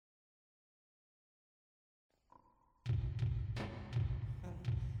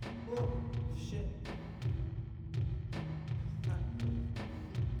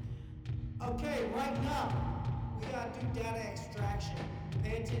Okay, right now, we gotta do data extraction.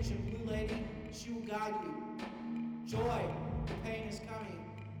 Pay attention, Blue Lady, she will guide you. Joy, the pain is coming.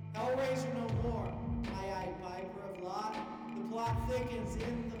 Hellraiser no more. Aye, Piper of Lot. The plot thickens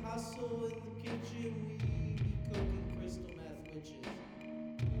in the hustle in the kitchen. We be cooking crystal meth witches.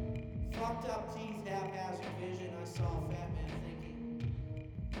 Fucked up teeth, haphazard vision. I saw a fat man thinking.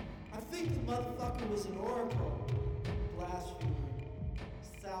 I think the motherfucker was an oracle. Blasphemer.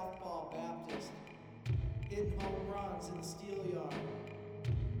 Southpaw Baptist, hitting home runs in the steel yard.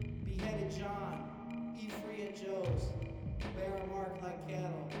 Beheaded John, eat free at Joe's, bear a mark like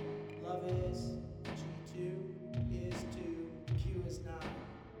cattle. Love is, G2 is 2, Q is 9.